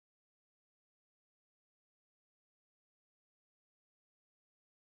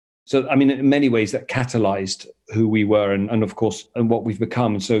So, I mean, in many ways that catalyzed who we were and of course, and what we've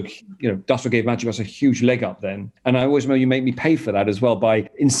become. And so, Dassault gave Magic Bus a huge leg up then. And I always remember you made me pay for that as well by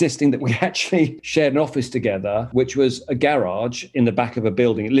insisting that we actually shared an office together, which was a garage in the back of a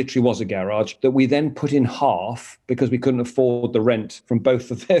building. It literally was a garage that we then put in half because we couldn't afford the rent from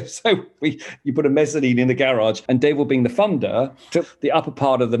both of them. So you put a mezzanine in the garage, and Dave, being the funder, took the upper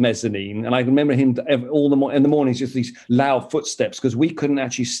part of the mezzanine. And I remember him in the mornings, just these loud footsteps because we couldn't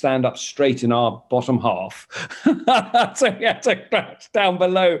actually stand up straight in our bottom half. So we had to crash down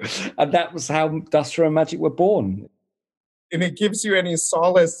below. And that was how Dassault and Magic were born. And it gives you any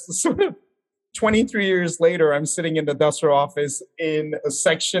solace, sort of 23 years later, I'm sitting in the Dassault office in a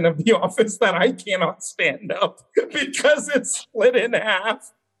section of the office that I cannot stand up because it's split in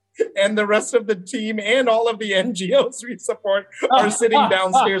half. And the rest of the team and all of the NGOs we support are sitting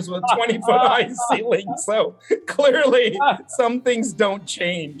downstairs with 20-foot high ceilings. So clearly, some things don't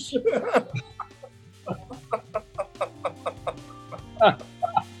change.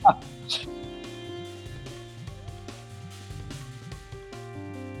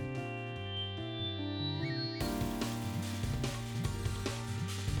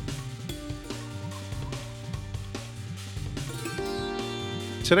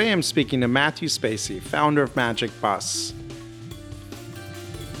 Today I'm speaking to Matthew Spacey, founder of Magic Bus.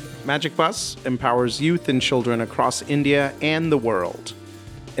 Magic Bus empowers youth and children across India and the world,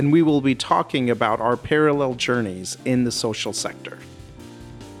 and we will be talking about our parallel journeys in the social sector.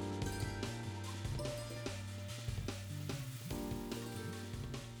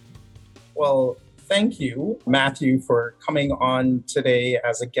 Well, thank you, Matthew, for coming on today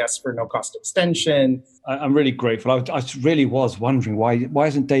as a guest for No Cost Extension. I'm really grateful. I really was wondering why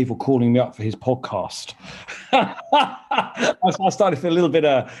isn't Dave calling me up for his podcast? I started to feel a little bit,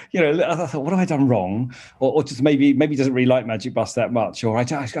 I thought, what have I done wrong? Or just maybe he doesn't really like Magic Bus that much, or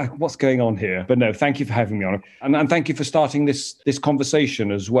what's going on here? But no, thank you for having me on. And thank you for starting this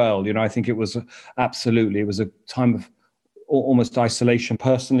conversation as well. I think it was a time of almost isolation,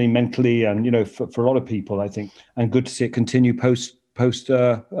 personally, mentally, and for a lot of people, I think, and good to see it continue post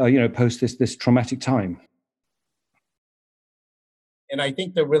this traumatic time. And I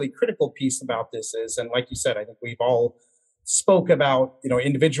think the really critical piece about this is, and like you said, I think we've all spoke about,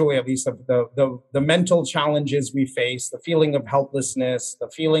 individually at least, of the mental challenges we face, the feeling of helplessness, the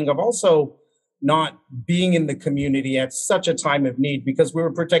feeling of also not being in the community at such a time of need because we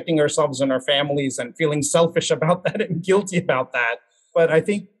were protecting ourselves and our families and feeling selfish about that and guilty about that. But I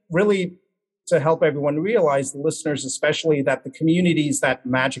think really to help everyone realize, the listeners especially, that the communities that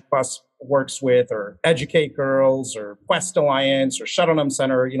Magic Bus works with, or Educate Girls, or Quest Alliance, or Shuttleham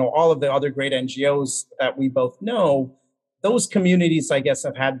Center, all of the other great NGOs that we both know, those communities, I guess,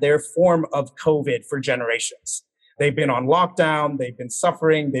 have had their form of COVID for generations. They've been on lockdown, they've been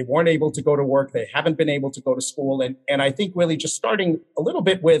suffering, they weren't able to go to work, they haven't been able to go to school. And I think really just starting a little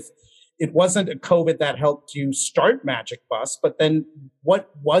bit with, it wasn't a COVID that helped you start Magic Bus, but then what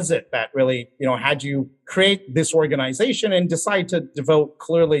was it that really, had you create this organization and decide to devote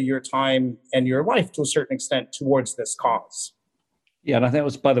clearly your time and your life to a certain extent towards this cause? Yeah, and I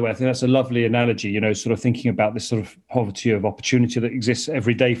think that's a lovely analogy, sort of thinking about this sort of poverty of opportunity that exists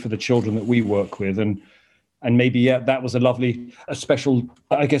every day for the children that we work with. And maybe, that was a special,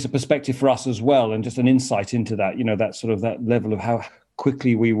 I guess, a perspective for us as well, and just an insight into that, that sort of that level of how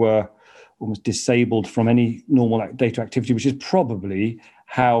quickly we were almost disabled from any normal data activity, which is probably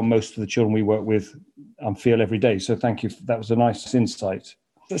how most of the children we work with feel every day. So thank you. That was a nice insight.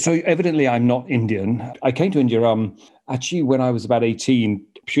 So evidently I'm not Indian. I came to India actually when I was about 18,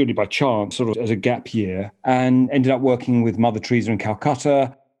 purely by chance, sort of as a gap year, and ended up working with Mother Teresa in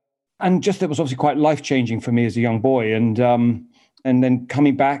Calcutta. And just, it was obviously quite life-changing for me as a young boy. And then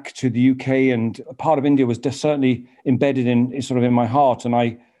coming back to the UK, and a part of India was certainly embedded in my heart. And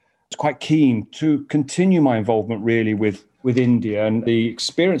I was quite keen to continue my involvement really with India and the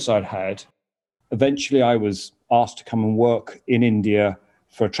experience I'd had. Eventually, I was asked to come and work in India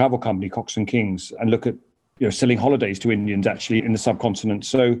for a travel company, Cox and Kings, and look at selling holidays to Indians actually in the subcontinent.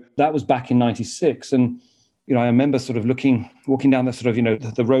 So that was back in '96, and I remember sort of walking down the sort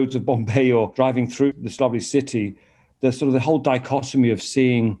of the roads of Bombay or driving through this lovely city. There's sort of the whole dichotomy of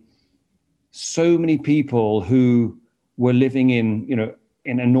seeing so many people who were living in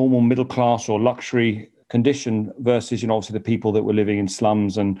a normal middle class or luxury condition versus obviously the people that were living in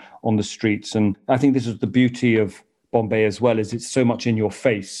slums and on the streets. And I think this is the beauty of Bombay as well, is it's so much in your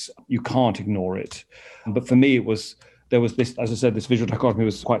face, you can't ignore it. But for me, there was this, as I said, this visual dichotomy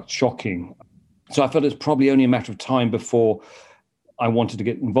was quite shocking. So I felt it's probably only a matter of time before I wanted to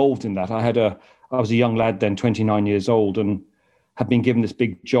get involved in that. I was a young lad then, 29 years old, and had been given this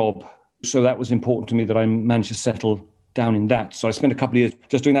big job. So that was important to me that I managed to settle down in that. So I spent a couple of years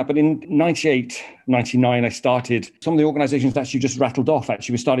just doing that. But in 98, 99, I started, some of the organizations actually just rattled off.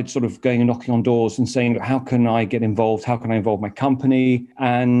 Actually, we started sort of going and knocking on doors and saying, how can I get involved? How can I involve my company?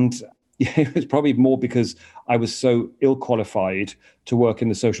 And it was probably more because I was so ill-qualified to work in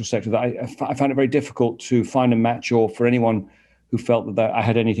the social sector that I found it very difficult to find a match, or for anyone who felt that I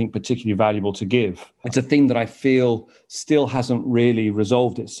had anything particularly valuable to give. It's a thing that I feel still hasn't really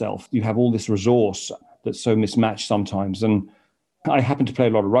resolved itself. You have all this resource that's so mismatched sometimes. And I happen to play a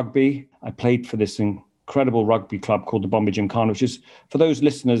lot of rugby. I played for this incredible rugby club called the Bombay Gymkhana, which is, for those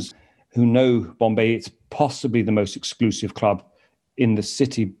listeners who know Bombay, it's possibly the most exclusive club in the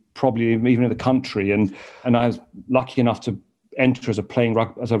city, probably even in the country. And I was lucky enough to enter as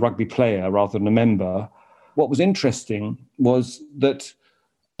a rugby player rather than a member. What was interesting was that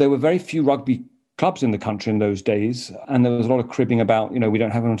there were very few rugby clubs in the country in those days, and there was a lot of cribbing about, we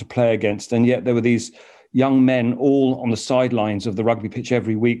don't have anyone to play against. And yet there were these young men all on the sidelines of the rugby pitch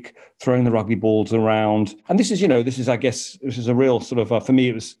every week, throwing the rugby balls around. And this is a real sort of, for me,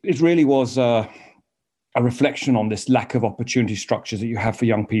 it really was a reflection on this lack of opportunity structures that you have for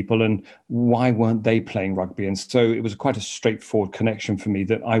young people, and why weren't they playing rugby? And so it was quite a straightforward connection for me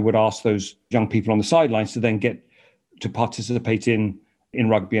that I would ask those young people on the sidelines to then get to participate in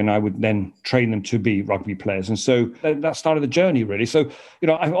rugby, and I would then train them to be rugby players. And so that started the journey, really. So,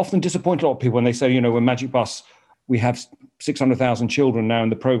 I often disappoint a lot of people when they say, we're Magic Bus, we have 600,000 children now in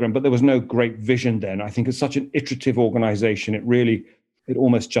the program, but there was no great vision then. I think it's such an iterative organization. It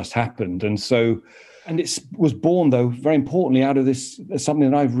almost just happened. And it was born, though, very importantly, out of this, something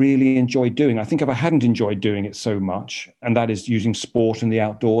that I've really enjoyed doing. I think if I hadn't enjoyed doing it so much, and that is using sport and the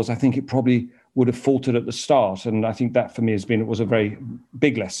outdoors, I think it probably would have faltered at the start. And I think that for me was a very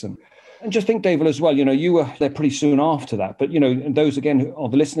big lesson. And just think, David, as well, you were there pretty soon after that. But, those, again, are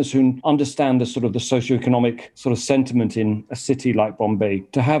the listeners who understand the sort of the socioeconomic sort of sentiment in a city like Bombay,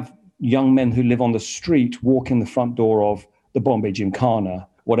 to have young men who live on the street walk in the front door of the Bombay Gymkhana,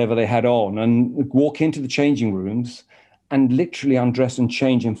 whatever they had on, and walk into the changing rooms and literally undress and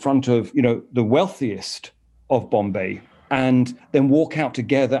change in front of, the wealthiest of Bombay, and then walk out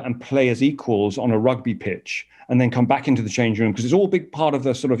together and play as equals on a rugby pitch, and then come back into the changing room, because it's all a big part of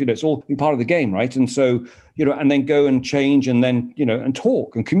the sort of, it's all part of the game, right? And so, and then go and change, and then, and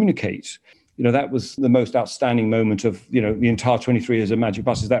talk and communicate. That was the most outstanding moment of, the entire 23 years of Magic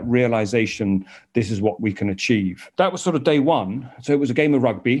Bus, is that realization, this is what we can achieve. That was sort of day one. So it was a game of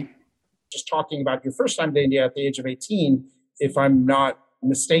rugby. Just talking about your first time to India at the age of 18, if I'm not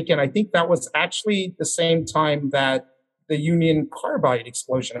mistaken, I think that was actually the same time that the Union Carbide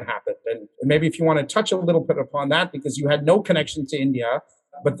explosion happened. And maybe if you want to touch a little bit upon that, because you had no connection to India,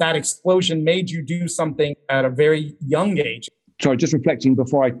 but that explosion made you do something at a very young age. Sorry, just reflecting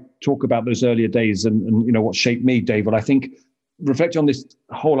before I talk about those earlier days and what shaped me, David, I think reflecting on this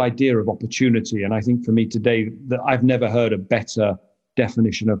whole idea of opportunity, and I think for me today that I've never heard a better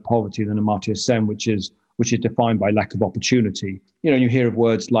definition of poverty than Amartya Sen, which is defined by lack of opportunity. You hear of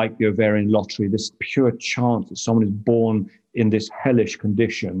words like the ovarian lottery, this pure chance that someone is born in this hellish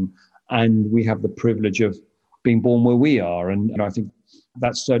condition, and we have the privilege of being born where we are. And I think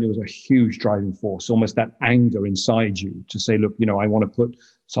that certainly was a huge driving force, almost that anger inside you to say, look, I want to put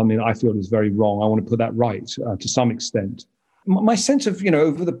something that I feel is very wrong. I want to put that right to some extent. My sense of,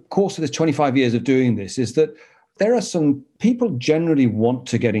 over the course of this 25 years of doing this is that there are some people generally want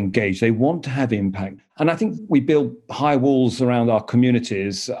to get engaged. They want to have impact. And I think we build high walls around our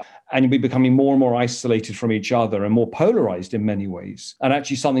communities, and we're becoming more and more isolated from each other and more polarized in many ways. And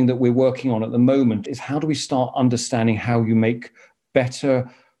actually something that we're working on at the moment is, how do we start understanding how you make better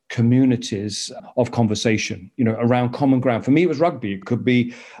communities of conversation, around common ground. For me, it was rugby. It could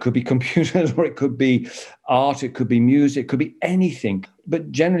be computers, or it could be art, it could be music, it could be anything.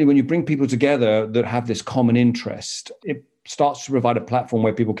 But generally, when you bring people together that have this common interest, it starts to provide a platform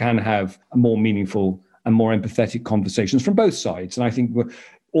where people can have a more meaningful and more empathetic conversations from both sides. And I think we're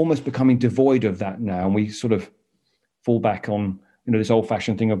almost becoming devoid of that now. And we sort of fall back on this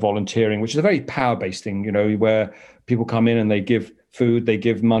old-fashioned thing of volunteering, which is a very power-based thing, where people come in and they give food, they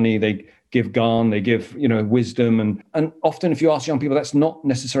give money, they give garn, they give, wisdom. And often if you ask young people, that's not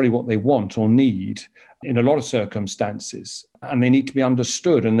necessarily what they want or need in a lot of circumstances, and they need to be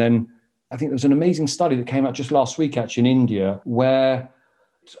understood. And then I think there was an amazing study that came out just last week, actually, in India, where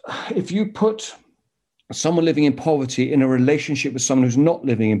if you put someone living in poverty in a relationship with someone who's not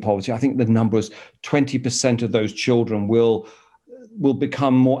living in poverty, I think the number is 20% of those children will will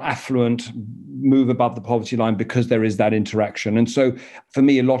become more affluent, move above the poverty line because there is that interaction. And so for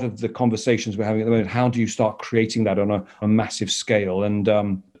me, a lot of the conversations we're having at the moment, how do you start creating that on a massive scale? And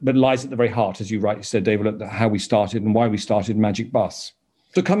but it lies at the very heart, as you rightly said, David, at how we started and why we started Magic Bus.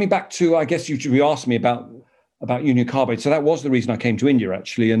 So coming back to, I guess you asked me about Union Carbide. So that was the reason I came to India,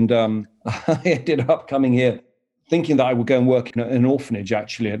 actually. And I ended up coming here thinking that I would go and work in an orphanage,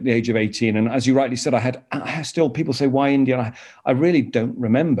 actually, at the age of 18. And as you rightly said, I still, people say, why India? And I really don't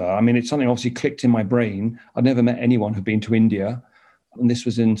remember. I mean, it's something obviously clicked in my brain. I'd never met anyone who'd been to India. And this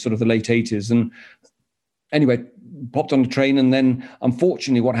was in sort of the late 80s. And anyway, popped on the train. And then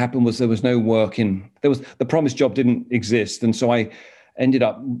unfortunately, what happened was there was no work the promised job didn't exist. And so I ended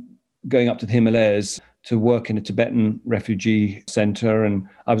up going up to the Himalayas to work in a Tibetan refugee center. And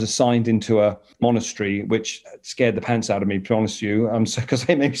I was assigned into a monastery, which scared the pants out of me, to be honest with you, because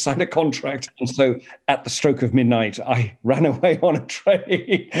they made me sign a contract. And so at the stroke of midnight, I ran away on a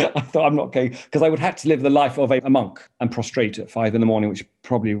train. I thought, I'm not okay, because I would have to live the life of a monk and prostrate at 5 a.m, which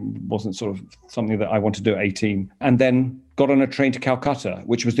probably wasn't sort of something that I wanted to do at 18. And then got on a train to Calcutta,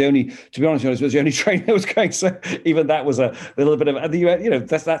 which was the only, to be honest, it was the only train that was going. So even that was a little bit of,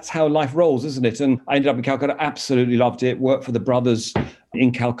 that's how life rolls, isn't it? And I ended up in Calcutta, absolutely loved it, worked for the brothers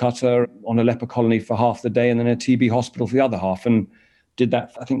in Calcutta on a leper colony for half the day and then a TB hospital for the other half. And did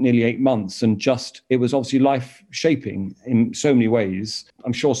that, I think, nearly 8 months. And it was obviously life shaping in so many ways.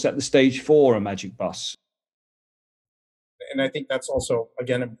 I'm sure set the stage for a Magic Bus. And I think that's also,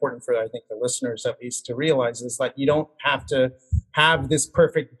 again, important for, I think, the listeners at least to realize is that you don't have to have this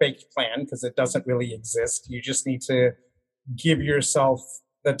perfect baked plan because it doesn't really exist. You just need to give yourself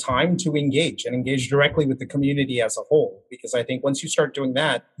the time to engage directly with the community as a whole. Because I think once you start doing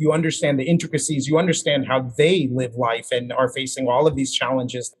that, you understand the intricacies, you understand how they live life and are facing all of these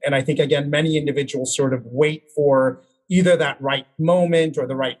challenges. And I think, again, many individuals sort of wait for either that right moment or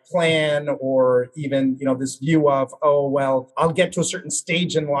the right plan, or even, this view of, oh, well, I'll get to a certain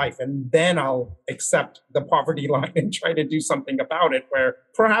stage in life and then I'll accept the poverty line and try to do something about it, where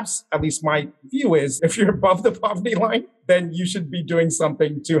perhaps, at least my view is, if you're above the poverty line, then you should be doing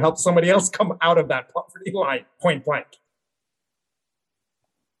something to help somebody else come out of that poverty line, point blank.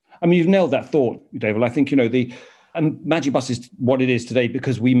 I mean, you've nailed that thought, David. I think, and Magic Bus is what it is today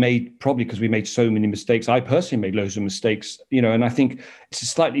because we made so many mistakes. I personally made loads of mistakes, and I think it's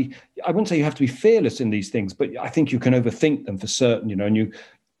slightly, I wouldn't say you have to be fearless in these things, but I think you can overthink them for certain,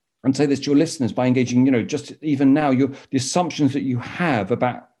 and say this to your listeners by engaging, just even now, the assumptions that you have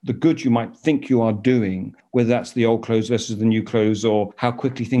about the good you might think you are doing, whether that's the old clothes versus the new clothes or how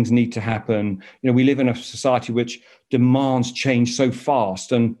quickly things need to happen. We live in a society which demands change so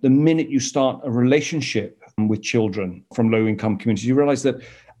fast. And the minute you start a relationship with children from low-income communities, you realize that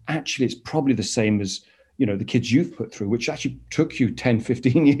actually it's probably the same as, the kids you've put through, which actually took you 10,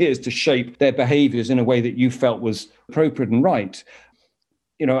 15 years to shape their behaviors in a way that you felt was appropriate and right.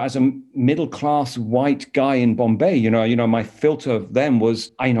 As a middle-class white guy in Bombay, my filter then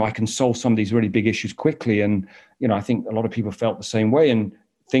was, I can solve some of these really big issues quickly. And, I think a lot of people felt the same way. And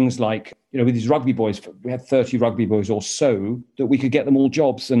things like, with these rugby boys, we had 30 rugby boys or so, that we could get them all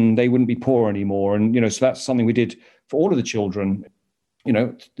jobs and they wouldn't be poor anymore. And, so that's something we did for all of the children.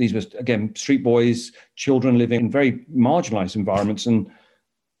 These were, again, street boys, children living in very marginalized environments. And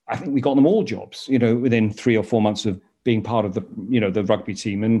I think we got them all jobs, within 3 or 4 months of being part of the, the rugby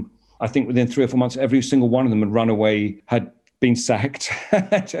team. And I think within 3 or 4 months, every single one of them had run away, had been sacked.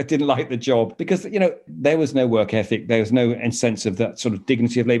 I didn't like the job because, there was no work ethic. There was no sense of that sort of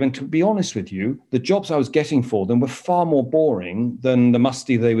dignity of labor. And to be honest with you, the jobs I was getting for them were far more boring than the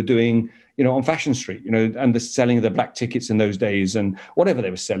musty they were doing, on Fashion Street, and the selling of the black tickets in those days and whatever they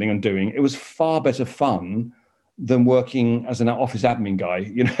were selling and doing. It was far better fun than working as an office admin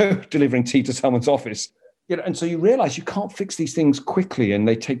guy, delivering tea to someone's office. And so you realize you can't fix these things quickly and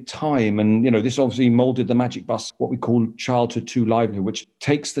they take time. And, this obviously molded the Magic Bus, what we call childhood to livelihood, which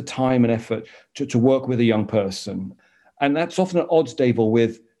takes the time and effort to work with a young person. And that's often at odds, David,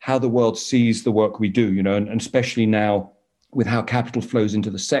 with how the world sees the work we do, and especially now with how capital flows into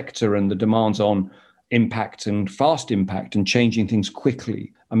the sector and the demands on impact and fast impact and changing things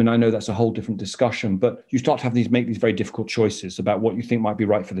quickly. I mean, I know that's a whole different discussion, but you start to make these very difficult choices about what you think might be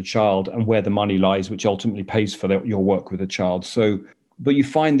right for the child and where the money lies, which ultimately pays for your work with the child. So, but you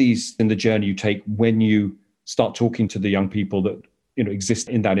find these in the journey you take when you start talking to the young people that, exist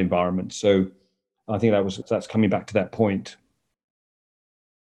in that environment. So I think that's coming back to that point.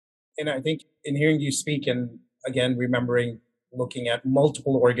 And I think in hearing you speak and again, looking at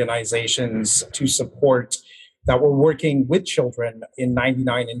multiple organizations to support that were working with children in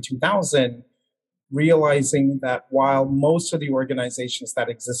 99 and 2000, realizing that while most of the organizations that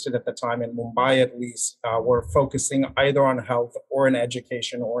existed at the time, in Mumbai at least, were focusing either on health or in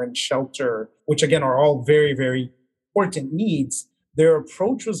education or in shelter, which again are all very, very important needs, their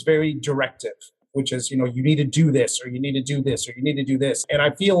approach was very directive, which is, you need to do this, or you need to do this, or you need to do this. And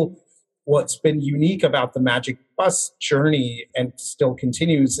I feel what's been unique about the Magic Bus journey, and still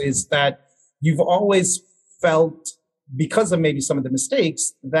continues, is that you've always felt, because of maybe some of the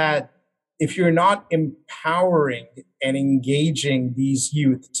mistakes, that if you're not empowering and engaging these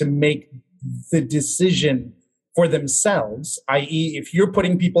youth to make the decision for themselves, i.e., if you're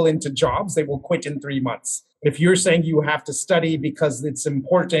putting people into jobs, they will quit in 3 months. If you're saying you have to study because it's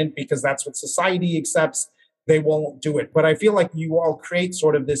important, because that's what society accepts, they won't do it. But I feel like you all create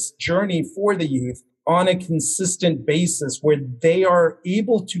sort of this journey for the youth on a consistent basis where they are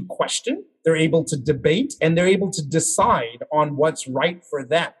able to question, they're able to debate, and they're able to decide on what's right for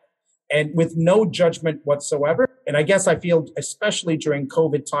them, and with no judgment whatsoever. And I guess I feel, especially during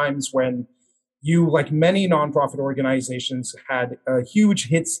COVID times, when you, like many nonprofit organizations, had huge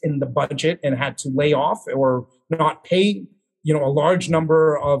hits in the budget and had to lay off or not pay, a large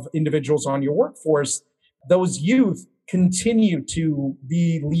number of individuals on your workforce, those youth continue to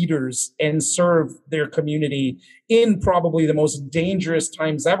be leaders and serve their community in probably the most dangerous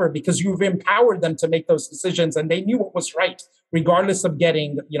times ever, because you've empowered them to make those decisions, and they knew what was right, regardless of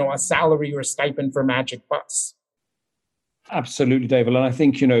getting, a salary or a stipend for Magic Bus. Absolutely, David. And I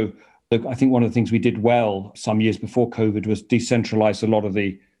think, I think one of the things we did well some years before COVID was decentralize a lot of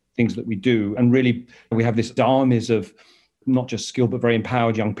the things that we do. And really, we have this armies of not just skilled, but very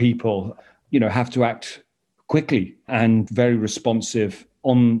empowered young people, have to act quickly and very responsive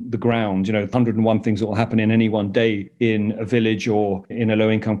on the ground. 101 things that will happen in any one day in a village or in a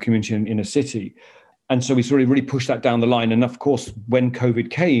low-income community in a city. And so we sort of really pushed that down the line. And of course, when COVID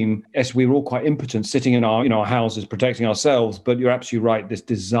came, yes, we were all quite impotent, sitting in our houses, protecting ourselves. But you're absolutely right. This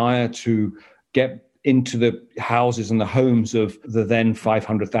desire to get into the houses and the homes of the then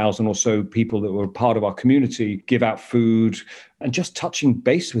 500,000 or so people that were part of our community, give out food, and just touching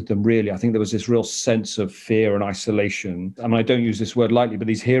base with them, really. I think there was this real sense of fear and isolation. I mean, I don't use this word lightly, but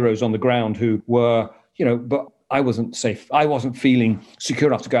these heroes on the ground who were, but I wasn't safe. I wasn't feeling secure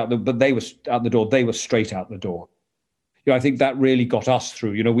enough to go out there, but they were out the door. They were straight out the door. I think that really got us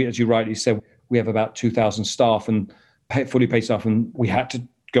through. We, as you rightly said, we have about 2,000 staff and fully paid staff, and we had to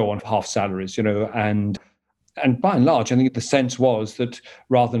go on half salaries, and by and large, I think the sense was that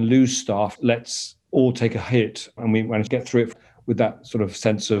rather than lose staff, let's all take a hit, and we managed to get through it with that sort of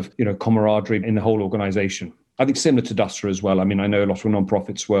sense of, camaraderie in the whole organization. I think similar to DUSRA as well. I mean, I know a lot of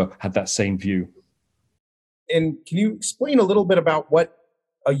nonprofits had that same view. And can you explain a little bit about what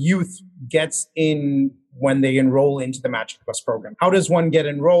a youth gets in when they enroll into the Magic Bus program? How does one get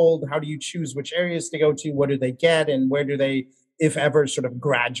enrolled? How do you choose which areas to go to? What do they get? And where do they, if ever, sort of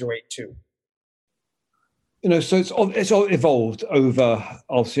graduate to? So it's all evolved over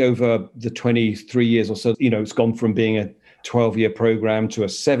the 23 years or so. It's gone from being a 12-year program to a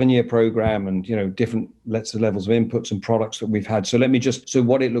 7-year program, and different levels of inputs and products that we've had. So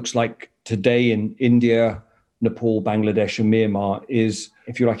what it looks like today in India, Nepal, Bangladesh, and Myanmar is,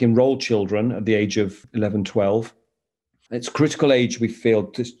 if you like, enrolled children at the age of 11, 12. It's critical age, we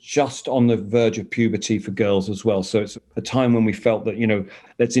feel, it's just on the verge of puberty for girls as well. So it's a time when we felt that,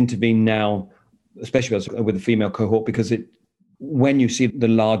 let's intervene now, especially with the female cohort, because when you see the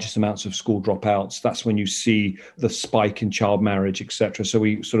largest amounts of school dropouts, that's when you see the spike in child marriage, etc. So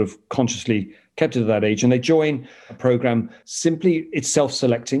we sort of consciously kept it at that age. And they join a program, simply, it's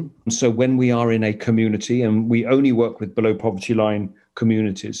self-selecting. So when we are in a community, and we only work with below poverty line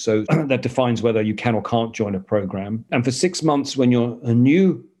communities, so that defines whether you can or can't join a program. And for 6 months, when you're a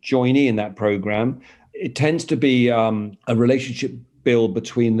new joinee in that program, it tends to be a relationship build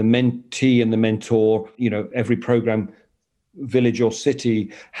between the mentee and the mentor. Every program, village or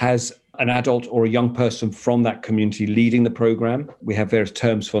city, has an adult or a young person from that community leading the program. We have various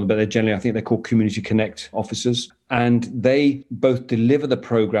terms for them, but I think they're called Community Connect officers. And they both deliver the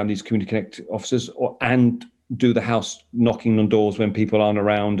program, these Community Connect officers, and do the house knocking on doors when people aren't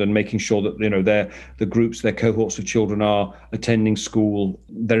around, and making sure that, the groups, their cohorts of children are attending school.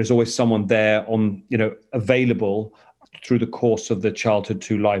 There is always someone there available through the course of the childhood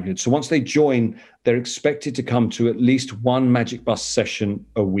to livelihood. So once they join, they're expected to come to at least one Magic Bus session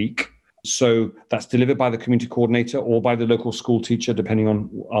a week. So that's delivered by the community coordinator or by the local school teacher, depending on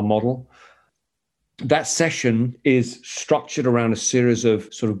our model. That session is structured around a series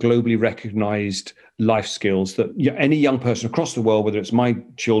of sort of globally recognized life skills that any young person across the world, whether it's my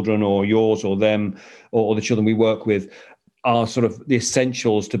children or yours or them or the children we work with, are sort of the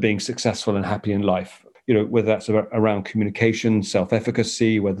essentials to being successful and happy in life. Whether that's around communication,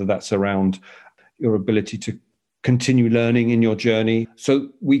 self-efficacy, whether that's around your ability to continue learning in your journey. So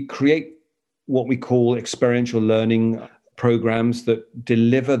we create what we call experiential learning programs that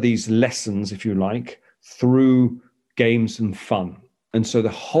deliver these lessons, if you like, through games and fun. And so the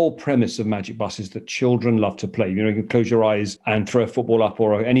whole premise of Magic Bus is that children love to play. You can close your eyes and throw a football up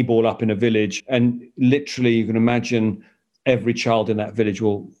or any ball up in a village. And literally you can imagine every child in that village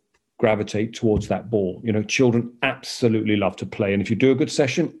will gravitate towards that ball. Children absolutely love to play. And if you do a good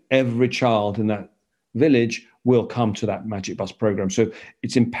session, every child in that village will come to that Magic Bus program. So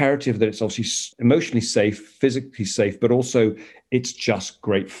it's imperative that it's obviously emotionally safe, physically safe, but also it's just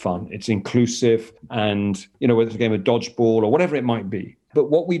great fun. It's inclusive, and whether it's a game of dodgeball or whatever it might be. But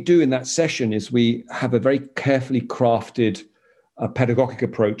what we do in that session is we have a very carefully crafted pedagogic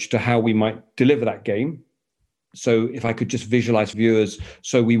approach to how we might deliver that game. So if I could just visualize viewers,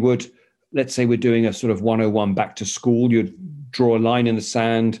 so we would, let's say we're doing a sort of 101 back to school. You'd draw a line in the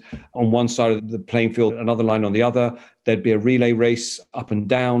sand on one side of the playing field, another line on the other. There'd be a relay race up and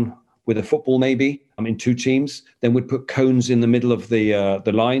down with a football maybe in two teams. Then we'd put cones in the middle of the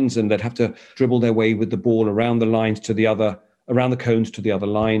lines, and they'd have to dribble their way with the ball around the lines to the other, around the cones to the other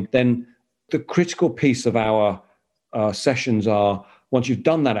line. Then the critical piece of our sessions are, once you've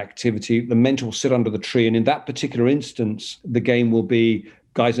done that activity, the mentor will sit under the tree. And in that particular instance, the game will be,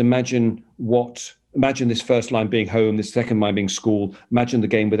 guys, imagine this first line being home, this second line being school. Imagine the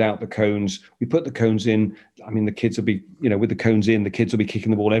game without the cones. We put the cones in. The kids will be, with the cones in, the kids will be kicking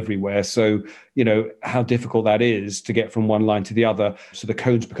the ball everywhere. So, how difficult that is to get from one line to the other. So the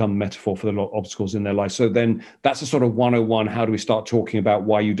cones become a metaphor for the obstacles in their life. So then that's a sort of 101. How do we start talking about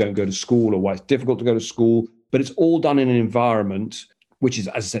why you don't go to school or why it's difficult to go to school? But it's all done in an environment which is,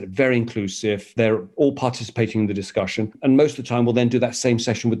 as I said, very inclusive. They're all participating in the discussion. And most of the time, we'll then do that same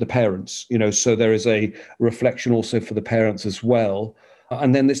session with the parents, so there is a reflection also for the parents as well.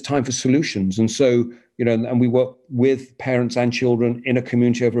 And then there's time for solutions. And so, and we work with parents and children in a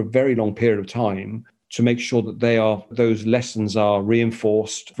community over a very long period of time to make sure that those lessons are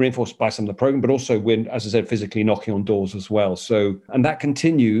reinforced by some of the program, but also when, as I said, physically knocking on doors as well. So, and that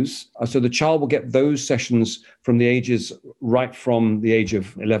continues. So the child will get those sessions from the ages, right from the age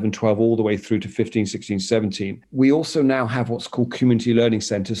of 11, 12, all the way through to 15, 16, 17. We also now have what's called community learning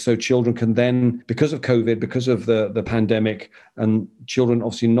centers. So children can then, because of COVID, because of the pandemic, and children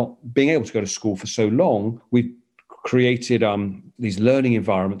obviously not being able to go to school for so long, we've created these learning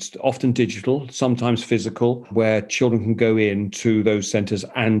environments, often digital, sometimes physical, where children can go into those centers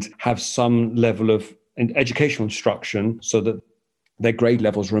and have some level of educational instruction so that their grade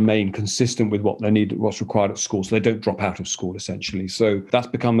levels remain consistent with what they need, what's required at school, so they don't drop out of school, essentially. So that's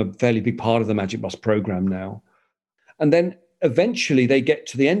become a fairly big part of the Magic Bus program now. And then eventually they get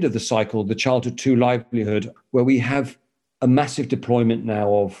to the end of the cycle, the Childhood 2 livelihood, where we have a massive deployment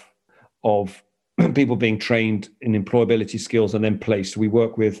now of people being trained in employability skills and then placed. We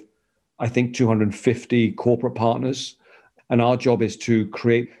work with, I think, 250 corporate partners. And our job is to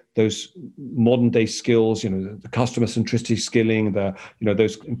create those modern day skills, the customer centricity skilling,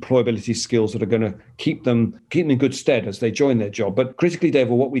 those employability skills that are going to keep them in good stead as they join their job. But critically, Dave,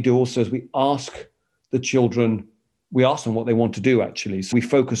 what we do also is we ask them what they want to do, actually. So we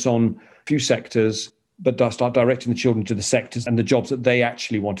focus on a few sectors, but start directing the children to the sectors and the jobs that they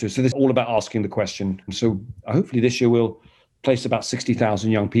actually want to. So this is all about asking the question. So hopefully this year we'll place about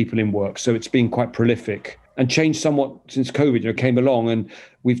 60,000 young people in work. So it's been quite prolific and changed somewhat since COVID came along. And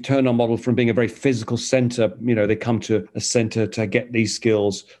we've turned our model from being a very physical center, they come to a center to get these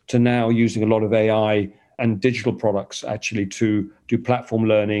skills, to now using a lot of AI and digital products actually to do platform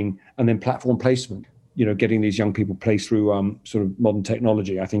learning and then platform placement. Getting these young people placed through sort of modern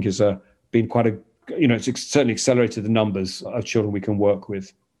technology, I think has been quite it's certainly accelerated the numbers of children we can work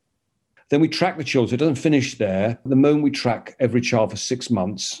with. Then we track the children. So it doesn't finish there. At the moment, we track every child for 6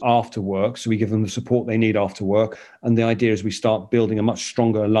 months after work. So we give them the support they need after work. And the idea is we start building a much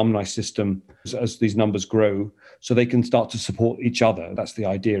stronger alumni system as these numbers grow, so they can start to support each other. That's the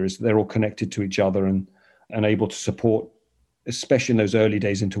idea, is they're all connected to each other and able to support, especially in those early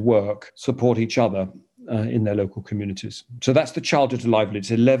days into work, support each other in their local communities. So that's the Childhood to livelihood.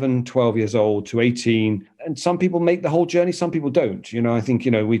 It's 11, 12 years old to 18. And some people make the whole journey, some people don't. I think,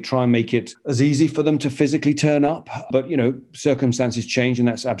 we try and make it as easy for them to physically turn up. But, circumstances change, and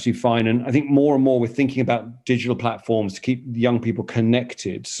that's absolutely fine. And I think more and more we're thinking about digital platforms to keep young people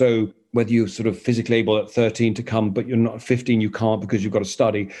connected. So whether you're sort of physically able at 13 to come, but you're not at 15, you can't because you've got to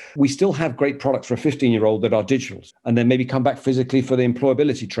study. We still have great products for a 15-year-old that are digitals, and then maybe come back physically for the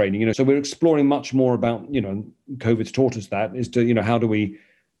employability training. So we're exploring much more about, COVID's taught us that, is to, how do we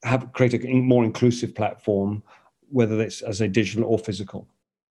create a more inclusive platform, whether it's as a digital or physical.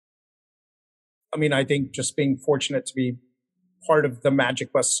 I mean, I think just being fortunate to be part of the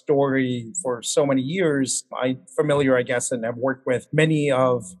Magic Bus story for so many years, I'm familiar, I guess, and have worked with many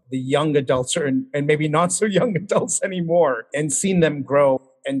of the young adults and maybe not so young adults anymore, and seen them grow.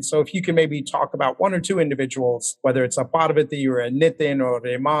 And so if you can maybe talk about one or two individuals, whether it's a Parvati or a Nitin or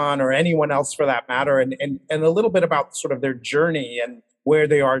Rehman or anyone else for that matter, and a little bit about sort of their journey and where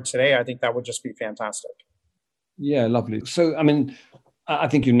they are today, I think that would just be fantastic. Yeah, lovely. So, I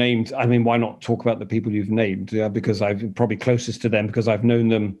think you named, why not talk about the people you've named? Yeah, because I'm probably closest to them because I've known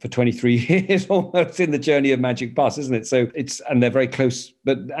them for 23 years almost in the journey of Magic Bus, isn't it? So and they're very close,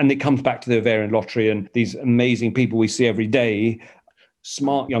 and it comes back to the ovarian lottery and these amazing people we see every day,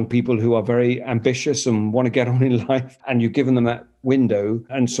 smart young people who are very ambitious and want to get on in life, and you've given them that window.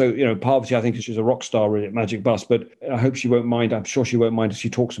 And so, Parvati, I think she's a rock star really at Magic Bus, but I hope she won't mind. I'm sure she won't mind if she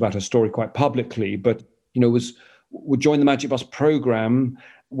talks about her story quite publicly, but, would join the Magic Bus program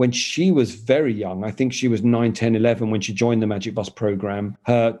when she was very young. I think she was 9, 10, 11 when she joined the Magic Bus program.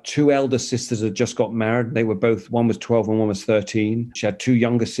 Her two elder sisters had just got married. They were both, one was 12 and one was 13. She had two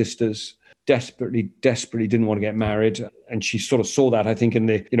younger sisters, desperately didn't want to get married. And she sort of saw that, I think, in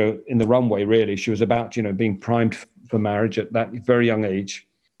the runway, really. She was about, being primed for marriage at that very young age.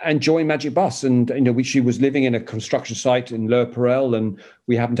 And joined Magic Bus. And, she was living in a construction site in Lower Parel, and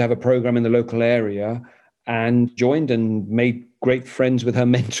we happened to have a program in the local area, and joined and made great friends with her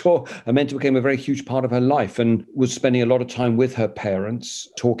mentor. Her mentor became a very huge part of her life and was spending a lot of time with her parents,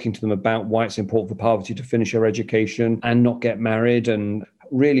 talking to them about why it's important for Parvati to finish her education and not get married, and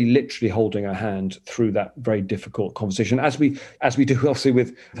really literally holding her hand through that very difficult conversation, as we do obviously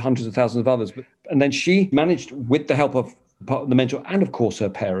with hundreds of thousands of others. And then she managed, with the help of the mentor and of course her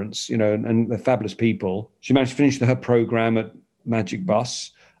parents, and the fabulous people, she managed to finish her program at Magic Bus,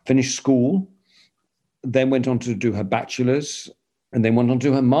 finished school, then went on to do her bachelor's, and then went on to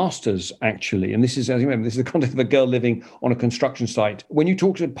do her master's, actually. And this is, as you remember, this is the context of a girl living on a construction site. When you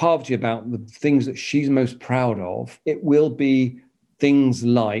talk to Parvati about the things that she's most proud of, it will be things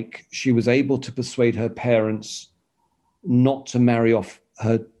like she was able to persuade her parents not to marry off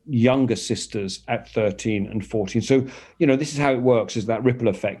her younger sisters at 13 and 14. So, this is how it works, is that ripple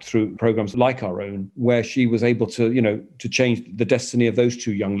effect through programs like our own, where she was able to, to change the destiny of those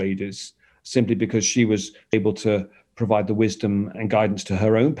two young ladies, simply because she was able to provide the wisdom and guidance to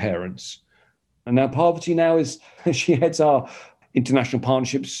her own parents. And now Parvati she heads our international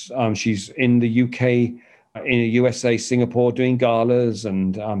partnerships. She's in the UK, in the USA, Singapore, doing galas.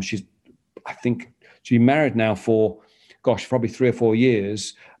 And I think she's been married now for, probably 3 or 4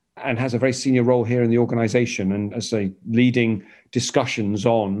 years, and has a very senior role here in the organization, and as leading discussions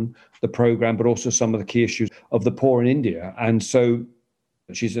on the program, but also some of the key issues of the poor in India. And so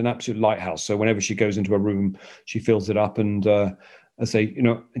she's an absolute lighthouse. So whenever she goes into a room, she fills it up. And I say,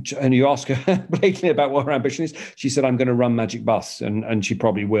 and you ask her blatantly about what her ambition is, she said, I'm going to run Magic Bus, and she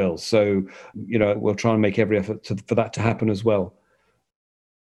probably will. So, we'll try and make every effort for that to happen as well.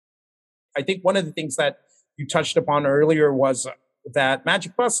 I think one of the things that you touched upon earlier was that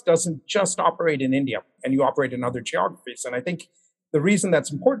Magic Bus doesn't just operate in India, and you operate in other geographies. And I think the reason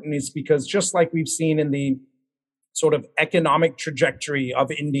that's important is because, just like we've seen in the sort of economic trajectory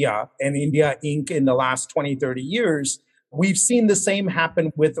of India and India Inc. in the last 20, 30 years, we've seen the same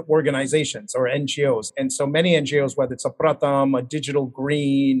happen with organizations or NGOs. And so many NGOs, whether it's a Pratham, a Digital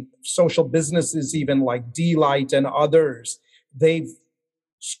Green, social businesses, even like D-Light and others, they've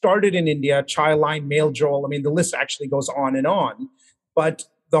started in India, Childline, MailJoel. The list actually goes on and on. But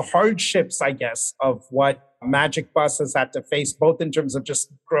the hardships, I guess, of what Magic Bus has had to face, both in terms of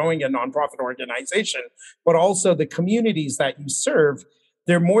just growing a nonprofit organization, but also the communities that you serve,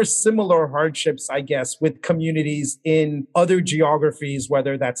 they're more similar hardships, I guess, with communities in other geographies,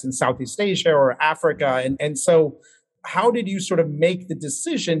 whether that's in Southeast Asia or Africa. And so how did you sort of make the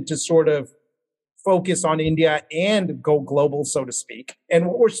decision to sort of focus on India and go global, so to speak? And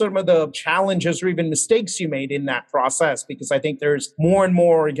what were some of the challenges or even mistakes you made in that process? Because I think there's more and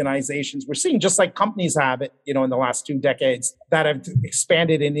more organizations we're seeing, just like companies have it, in the last 2 decades, that have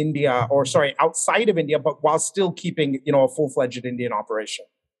expanded in India, outside of India, but while still keeping, a full-fledged Indian operation.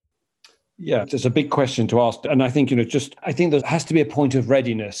 Yeah, it's a big question to ask. And I think, I think there has to be a point of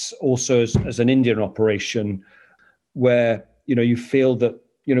readiness also as an Indian operation where, you feel that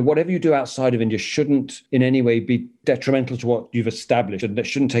whatever you do outside of India shouldn't in any way be detrimental to what you've established, and that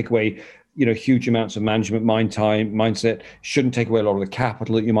shouldn't take away, huge amounts of management mindset, shouldn't take away a lot of the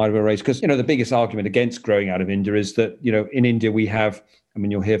capital that you might have raised. Because, the biggest argument against growing out of India is that, in India we have,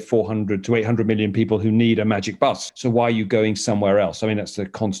 you'll hear 400 to 800 million people who need a magic bus. So why are you going somewhere else? That's the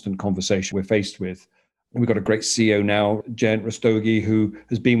constant conversation we're faced with. We've got a great CEO now, Jayant Rastogi, who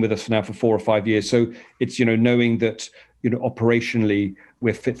has been with us now for 4 or 5 years. So it's, knowing that, operationally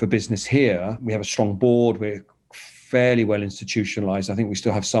we're fit for business here. We have a strong board. We're fairly well institutionalized. I think we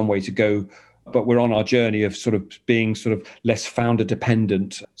still have some way to go, but we're on our journey of sort of being less founder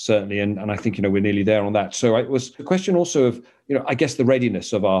dependent, certainly. And I think, we're nearly there on that. So it was a question also of, I guess the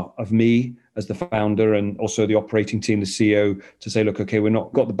readiness of me as the founder and also the operating team, the CEO, to say, look, okay, we're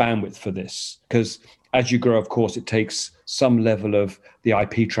not got the bandwidth for this. Because as you grow, of course, it takes some level of the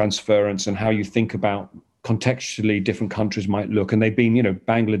IP transference and how you think about contextually different countries might look. And they've been,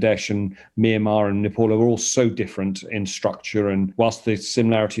 Bangladesh and Myanmar and Nepal are all so different in structure. And whilst the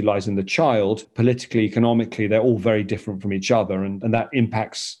similarity lies in the child, politically, economically, they're all very different from each other. And that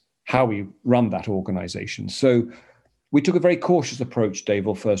impacts how we run that organization. So we took a very cautious approach,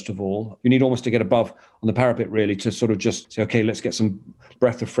 David, first of all. You need almost to get above on the parapet, really, to sort of just say, okay, let's get some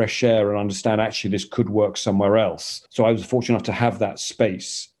breath of fresh air and understand actually this could work somewhere else. So I was fortunate enough to have that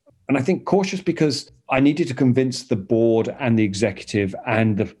space. And I think cautious because I needed to convince the board and the executive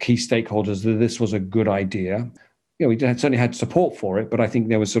and the key stakeholders that this was a good idea. We certainly had support for it, but I think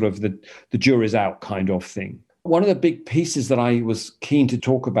there was sort of the jury's out kind of thing. One of the big pieces that I was keen to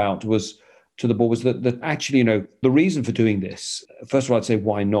talk about was to the board was that actually, the reason for doing this, first of all, I'd say,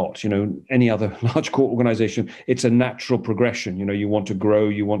 why not? Any other large corporate organization, it's a natural progression. You want to grow,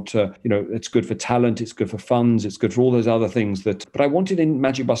 you want to, it's good for talent, it's good for funds, it's good for all those other things but I wanted in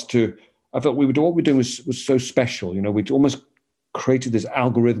Magic Bus I felt what we're doing was so special. We'd almost created this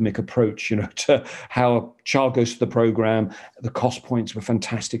algorithmic approach, to how a child goes to the program. The cost points were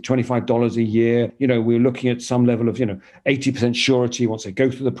fantastic, $25 a year. We were looking at some level of, 80% surety. Once they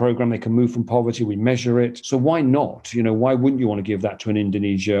go through the program, they can move from poverty. We measure it. So why not? Why wouldn't you want to give that to an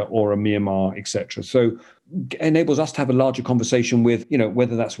Indonesia or a Myanmar, etc.? So enables us to have a larger conversation with,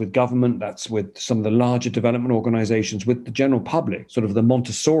 whether that's with government, that's with some of the larger development organizations, with the general public, sort of the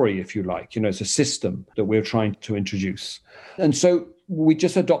Montessori, if you like. It's a system that we're trying to introduce. And so we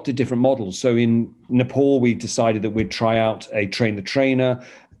just adopted different models. So in Nepal, we decided that we'd try out a train the trainer.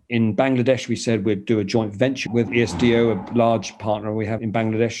 In Bangladesh, we said we'd do a joint venture with ESDO, a large partner we have in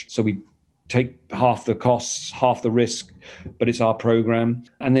Bangladesh. So we take half the costs, half the risk, but it's our program.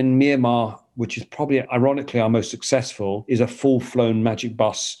 And then Myanmar, which is probably ironically our most successful, is a full-flown Magic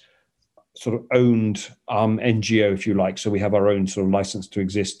Bus sort of owned NGO, if you like. So we have our own sort of license to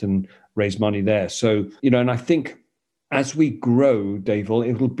exist and raise money there. So, and I think as we grow,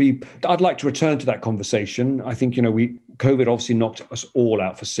 David, I'd like to return to that conversation. I think, COVID obviously knocked us all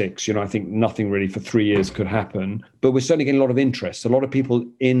out for 6. I think nothing really for 3 years could happen, but we're certainly getting a lot of interest. A lot of people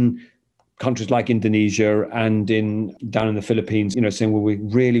in countries like Indonesia and down in the Philippines, saying, well, we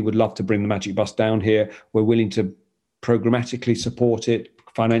really would love to bring the Magic Bus down here. We're willing to programmatically support it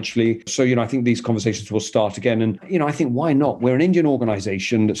financially. So, I think these conversations will start again. And, I think why not? We're an Indian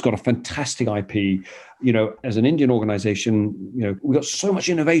organization that's got a fantastic IP. As an Indian organization, we've got so much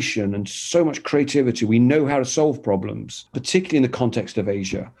innovation and so much creativity. We know how to solve problems, particularly in the context of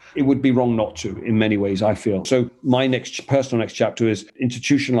Asia. It would be wrong not to, in many ways, I feel. So my personal next chapter is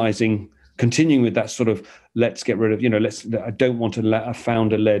institutionalizing, continuing with that sort of, let's get rid of, I don't want to let a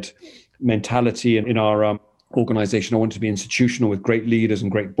founder-led mentality in our organization. I want it to be institutional with great leaders and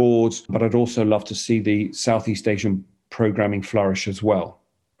great boards, but I'd also love to see the Southeast Asian programming flourish as well.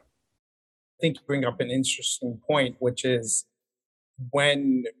 I think you bring up an interesting point, which is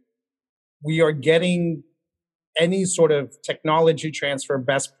when we are getting any sort of technology transfer,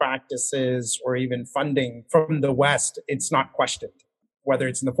 best practices, or even funding from the West, it's not questioned, whether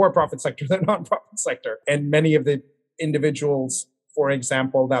it's in the for-profit sector or the nonprofit sector. And many of the individuals, for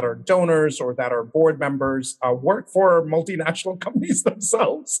example, that are donors or that are board members, work for multinational companies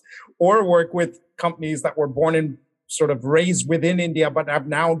themselves, or work with companies that were born and sort of raised within India, but have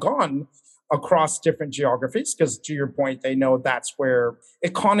now gone across different geographies, because to your point, they know that's where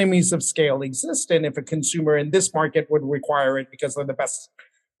economies of scale exist. And if a consumer in this market would require it because they're the best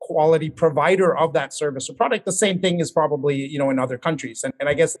quality provider of that service or product, the same thing is probably, in other countries. And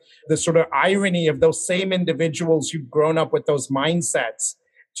I guess the sort of irony of those same individuals who've grown up with those mindsets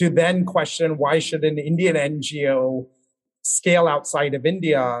to then question, why should an Indian NGO scale outside of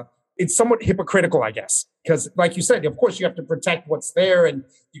India? It's somewhat hypocritical, I guess, because like you said, of course, you have to protect what's there, and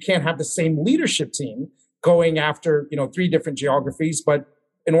you can't have the same leadership team going after, 3 different geographies. But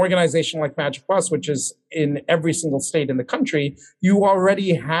an organization like Magic Bus, which is in every single state in the country, you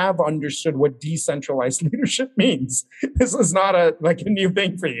already have understood what decentralized leadership means. This is not a new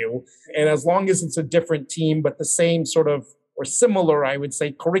thing for you. And as long as it's a different team, but the same sort of, or similar, I would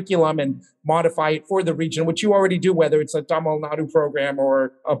say, curriculum, and modify it for the region, which you already do, whether it's a Tamil Nadu program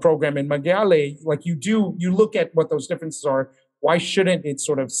or a program in Meghalaya, you look at what those differences are. Why shouldn't it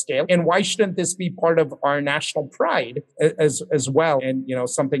sort of scale? And why shouldn't this be part of our national pride as well? And,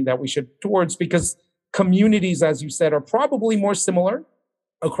 something that we should towards, because communities, as you said, are probably more similar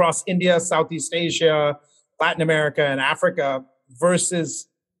across India, Southeast Asia, Latin America, and Africa versus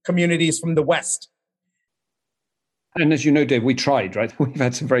communities from the West. And as you know, Dave, we tried, right? We've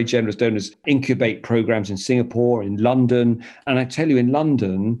had some very generous donors incubate programs in Singapore, in London. And I tell you, in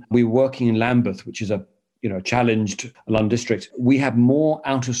London, we were working in Lambeth, which is a challenged London district. We have more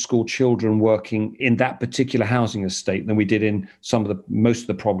out of school children working in that particular housing estate than we did in most of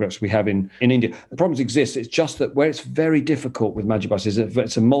the progress we have in India. The problems exist. It's just that where it's very difficult with Magic Bus is that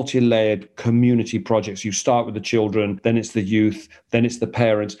it's a multi-layered community project. So you start with the children, then it's the youth, then it's the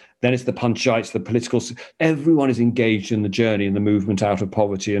parents, then it's the panchayats, the political. Everyone is engaged in the journey and the movement out of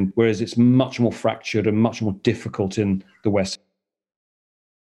poverty. And whereas it's much more fractured and much more difficult in the West.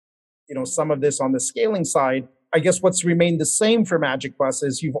 Some of this on the scaling side, I guess what's remained the same for Magic Bus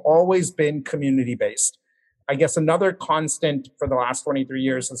is you've always been community-based. I guess another constant for the last 23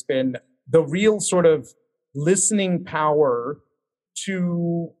 years has been the real sort of listening power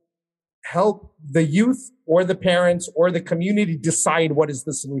to help the youth or the parents or the community decide what is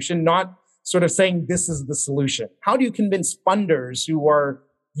the solution, not sort of saying this is the solution. How do you convince funders who are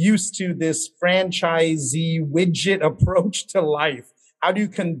used to this franchisee widget approach to life? How do you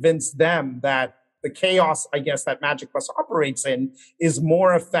convince them that the chaos, I guess, that Magic Bus operates in is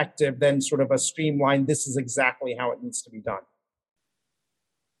more effective than sort of a streamlined, this is exactly how it needs to be done?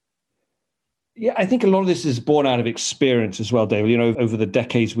 Yeah, I think a lot of this is born out of experience as well, David. Over the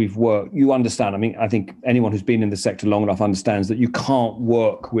decades we've worked, you understand. I mean, I think anyone who's been in the sector long enough understands that you can't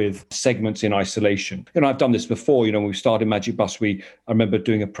work with segments in isolation. I've done this before. When we started Magic Bus, I remember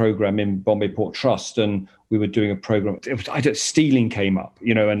doing a program in Bombay Port Trust, and we were doing a program. Stealing came up,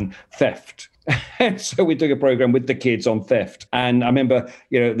 and theft. And so we're doing a program with the kids on theft. And I remember,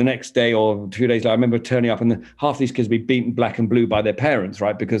 the next day or 2 days later, I remember turning up and half these kids be beaten black and blue by their parents,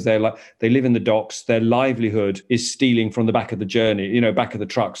 right? Because they live in the docks. Their livelihood is stealing from the back of the journey, back of the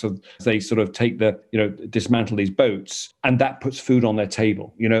truck. So they sort of take dismantle these boats, and that puts food on their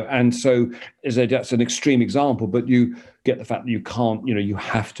table, And so that's an extreme example, but you get the fact that you can't, you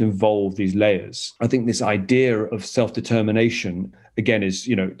have to involve these layers. I think this idea of self-determination, again, is,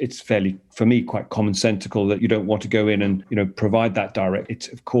 it's fairly, for me, quite commonsensical that you don't want to go in and, provide that direct. It's,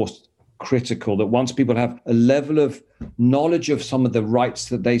 of course, critical that once people have a level of knowledge of some of the rights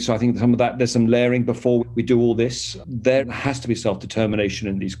so I think some of that, there's some layering before we do all this. There has to be self-determination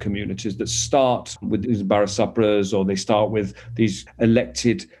in these communities that start with these Barasapras, or they start with these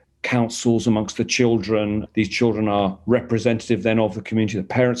elected councils amongst the children. These children are representative then of the community. The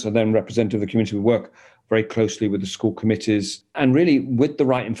parents are then representative of the community. We work very closely with the school committees, and really with the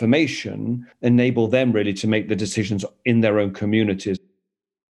right information, enable them really to make the decisions in their own communities.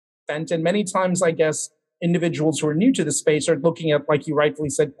 And many times, I guess, individuals who are new to the space are looking at, like you rightfully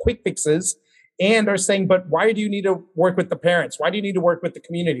said, quick fixes, and are saying, but why do you need to work with the parents? Why do you need to work with the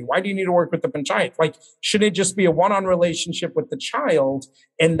community? Why do you need to work with the panchayat? Should it just be a one-on relationship with the child,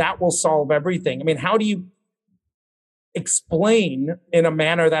 and that will solve everything? I mean, how do you explain in a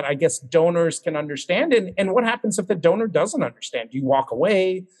manner that I guess donors can understand? And what happens if the donor doesn't understand? Do you walk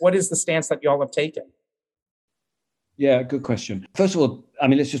away? What is the stance that you all have taken? Yeah, good question. First of all, I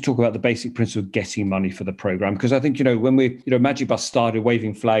mean, let's just talk about the basic principle of getting money for the program, because I think, when Magic Bus started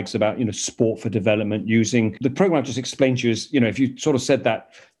waving flags about, sport for development, using the program I just explained to you is, if you sort of said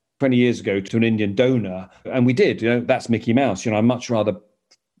that 20 years ago to an Indian donor, and we did, that's Mickey Mouse, I'd much rather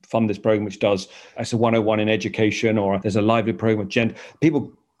fund this program, which does, it's a 101 in education, or there's a lively program with gender.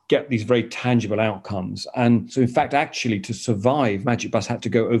 People get these very tangible outcomes. And so in fact, actually to survive, Magic Bus had to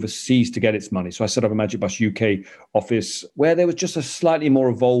go overseas to get its money. So I set up a Magic Bus UK office where there was just a slightly more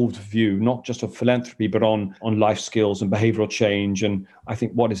evolved view, not just of philanthropy, but on life skills and behavioral change. And I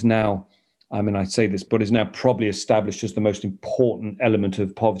think what is now, I say this, but is now probably established as the most important element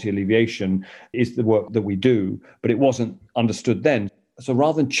of poverty alleviation is the work that we do, but it wasn't understood then. So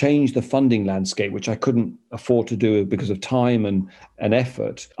rather than change the funding landscape, which I couldn't afford to do because of time and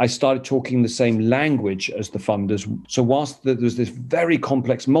effort, I started talking the same language as the funders. So whilst there was this very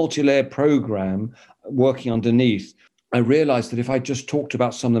complex multi-layered program working underneath, I realized that if I just talked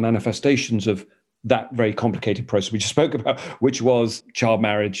about some of the manifestations of that very complicated process we just spoke about, which was child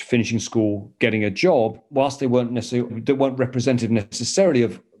marriage, finishing school, getting a job, whilst they weren't representative necessarily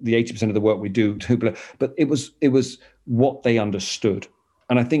of the 80% of the work we do, but it was what they understood.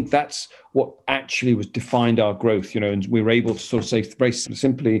 And I think that's what actually defined our growth, and we were able to sort of say very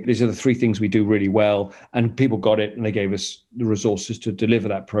simply, these are the three things we do really well, and people got it, and they gave us the resources to deliver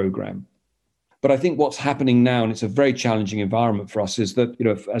that program. But I think what's happening now, and it's a very challenging environment for us, is that,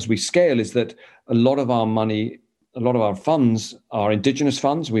 as we scale, is that a lot of our money, a lot of our funds are indigenous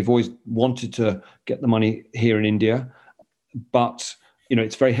funds. We've always wanted to get the money here in India, but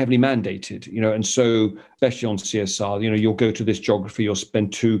it's very heavily mandated, and so especially on CSR, you'll go to this geography, you'll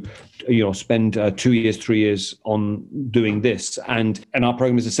spend 2 years, 3 years on doing this. And our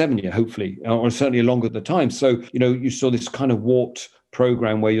program is a 7-year, hopefully, or certainly longer at the time. So, you saw this kind of warped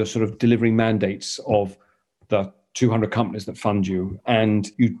program where you're sort of delivering mandates of the 200 companies that fund you. And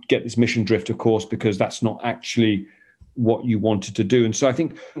you get this mission drift, of course, because that's not actually what you wanted to do. And so I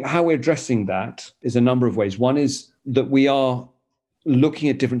think how we're addressing that is a number of ways. One is that we are looking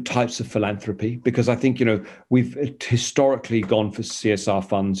at different types of philanthropy, because I think, we've historically gone for CSR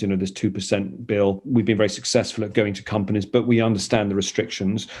funds, this 2% bill. We've been very successful at going to companies, but we understand the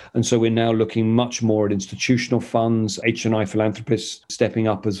restrictions. And so we're now looking much more at institutional funds, H&I philanthropists stepping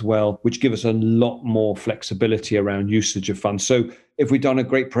up as well, which give us a lot more flexibility around usage of funds. So if we've done a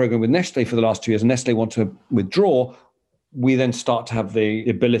great program with Nestle for the last 2 years and Nestle want to withdraw, we then start to have the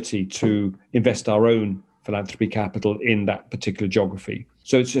ability to invest our own philanthropy capital in that particular geography.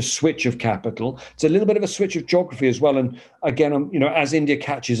 So it's a switch of capital. It's a little bit of a switch of geography as well. And again, as India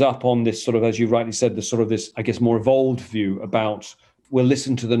catches up on this sort of, as you rightly said, the sort of this, I guess, more evolved view about, we'll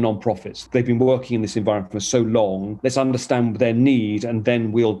listen to the non-profits. They've been working in this environment for so long. Let's understand their need, and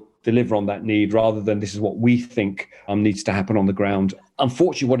then we'll deliver on that need, rather than this is what we think needs to happen on the ground.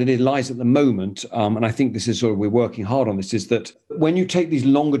 Unfortunately, what it lies at the moment, and I think this is sort of, we're working hard on this, is that when you take these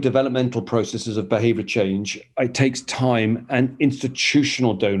longer developmental processes of behavior change, it takes time, and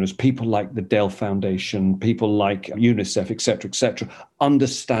institutional donors, people like the Dell Foundation, people like UNICEF, et cetera,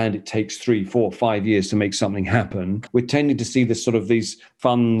 understand it takes 3, 4, 5 years to make something happen. We're tending to see this sort of these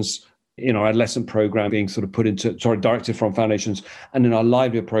funds in our adolescent program being sort of directed from foundations. And in our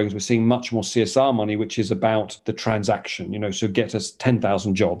livelihood programs, we're seeing much more CSR money, which is about the transaction, so get us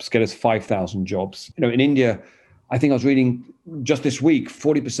 10,000 jobs, get us 5,000 jobs. In India, I think I was reading just this week,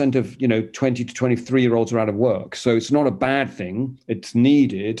 40% of, 20 to 23-year-olds are out of work. So it's not a bad thing. It's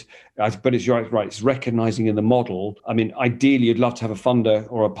needed, but it's right. It's recognizing in the model. I mean, ideally, you'd love to have a funder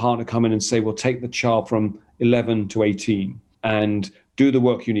or a partner come in and say, we'll take the child from 11 to 18 and do the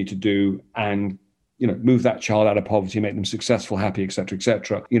work you need to do, and move that child out of poverty, make them successful, happy, et cetera, et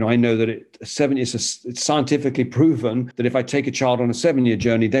cetera. I know that it's scientifically proven that if I take a child on a 7-year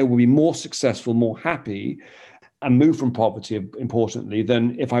journey, they will be more successful, more happy, and move from poverty, importantly,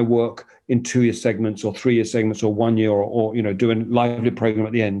 than if I work in 2-year segments or 3-year segments or 1 year or doing a livelihood program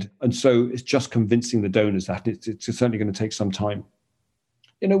at the end. And so it's just convincing the donors that it's certainly going to take some time.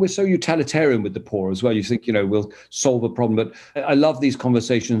 We're so utilitarian with the poor as well. You think, we'll solve a problem. But I love these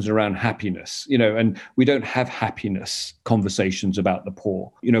conversations around happiness, and we don't have happiness conversations about the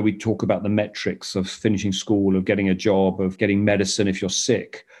poor. We talk about the metrics of finishing school, of getting a job, of getting medicine if you're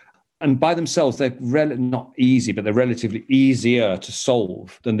sick. And by themselves, they're not easy, but they're relatively easier to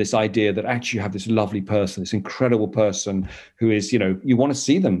solve than this idea that actually you have this lovely person, this incredible person who is, you want to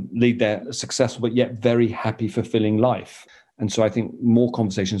see them lead their successful, but yet very happy, fulfilling life. And so I think more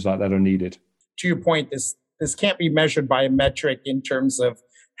conversations like that are needed. To your point, this can't be measured by a metric in terms of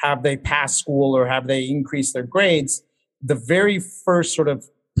have they passed school or have they increased their grades. The very first sort of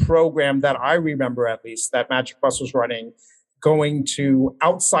program that I remember, at least, that Magic Bus was running, going to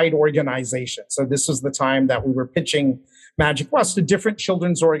outside organizations. So this was the time that we were pitching Magic Bus to different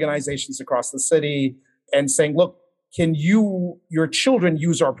children's organizations across the city and saying, look, can your children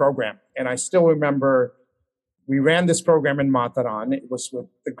use our program? And I still remember we ran this program in Mataran. It was with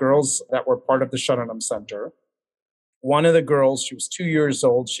the girls that were part of the Sharanam Center. One of the girls, she was 2 years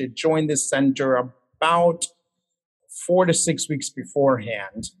old. She had joined this center about 4 to 6 weeks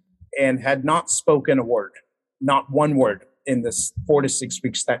beforehand and had not spoken a word, not one word in this 4 to 6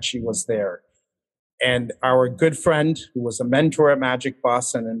 weeks that she was there. And our good friend, who was a mentor at Magic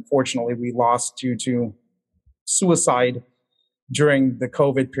Bus, and unfortunately we lost due to suicide during the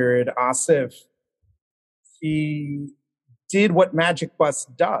COVID period, Asif, he did what Magic Bus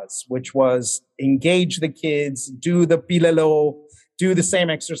does, which was engage the kids, do the pilalo, do the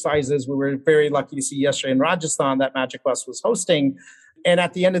same exercises we were very lucky to see yesterday in Rajasthan that Magic Bus was hosting. And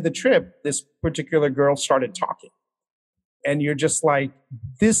at the end of the trip, this particular girl started talking. And you're just like,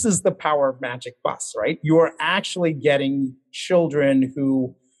 this is the power of Magic Bus, right? You are actually getting children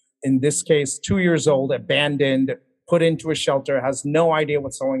who, in this case, 2 years old, abandoned, put into a shelter, has no idea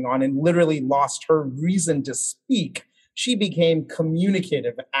what's going on, and literally lost her reason to speak. She became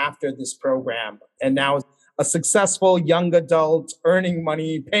communicative after this program, and now is a successful young adult, earning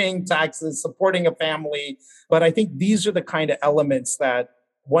money, paying taxes, supporting a family. But I think these are the kind of elements that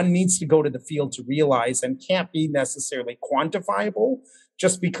one needs to go to the field to realize and can't be necessarily quantifiable,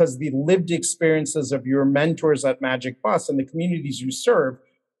 just because the lived experiences of your mentors at Magic Bus and the communities you serve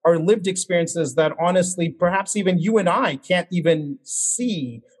are lived experiences that honestly, perhaps even you and I can't even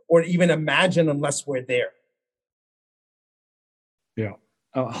see or even imagine unless we're there. Yeah.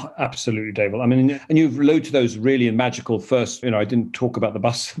 Oh, absolutely, David. I mean, and you've alluded to those really magical first, I didn't talk about the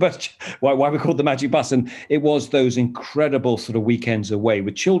bus, but why we called the Magic Bus. And it was those incredible sort of weekends away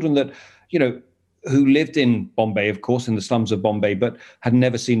with children that, who lived in Bombay, of course, in the slums of Bombay, but had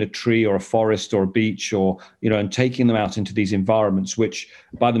never seen a tree or a forest or a beach or, and taking them out into these environments, which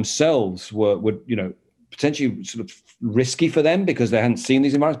by themselves would potentially sort of risky for them because they hadn't seen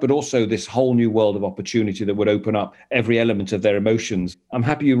these environments, but also this whole new world of opportunity that would open up every element of their emotions. I'm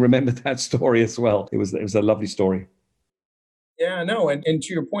happy you remembered that story as well. It was a lovely story. Yeah, no. And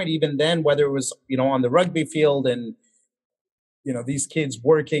to your point, even then, whether it was, on the rugby field and, these kids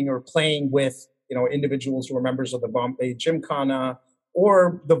working or playing with, individuals who were members of the Bombay Gymkhana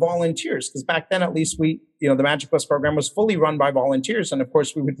or the volunteers, because back then, at least the Magic Bus program was fully run by volunteers. And of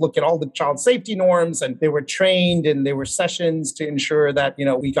course, we would look at all the child safety norms and they were trained and there were sessions to ensure that,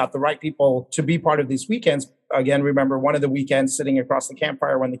 we got the right people to be part of these weekends. Again, remember one of the weekends sitting across the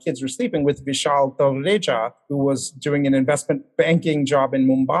campfire when the kids were sleeping with Vishal Torreja, who was doing an investment banking job in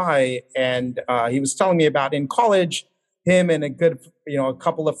Mumbai. And he was telling me about in college, him and a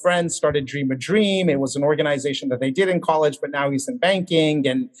couple of friends started Dream a Dream. It was an organization that they did in college, but now he's in banking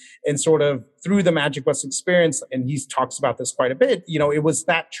and sort of through the Magic Bus experience. And he talks about this quite a bit. It was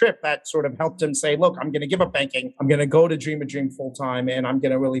that trip that sort of helped him say, look, I'm going to give up banking. I'm going to go to Dream a Dream full time and I'm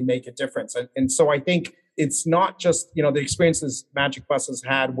going to really make a difference. And so I think it's not just, the experiences Magic Bus has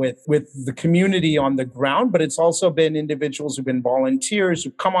had with the community on the ground, but it's also been individuals who've been volunteers who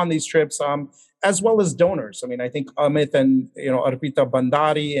come on these trips, as well as donors. I mean, I think Amit and, Arpita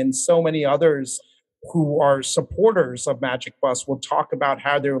Bandari and so many others who are supporters of Magic Bus will talk about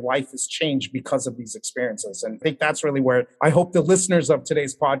how their life has changed because of these experiences. And I think that's really where I hope the listeners of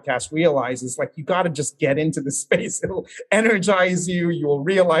today's podcast realize is like, you got to just get into the space. It'll energize you. You will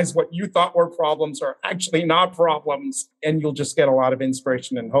realize what you thought were problems are actually not problems. And you'll just get a lot of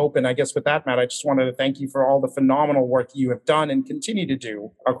inspiration and hope. And I guess with that, Matt, I just wanted to thank you for all the phenomenal work you have done and continue to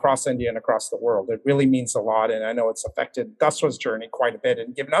do across India and across the world. It really means a lot. And I know it's affected Dasra's journey quite a bit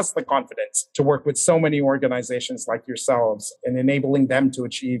and given us the confidence to work with so many organizations like yourselves and enabling them to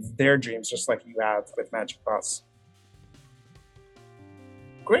achieve their dreams, just like you have with Magic Bus.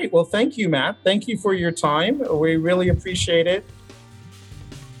 Great. Well, thank you, Matt. Thank you for your time. We really appreciate it.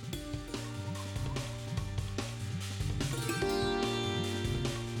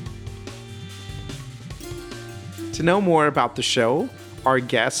 To know more about the show, our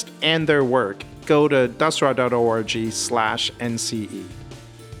guest, and their work, go to dasra.org/NCE.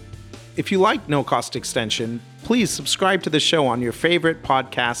 If you like No Cost Extension, please subscribe to the show on your favorite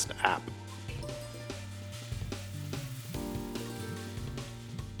podcast app.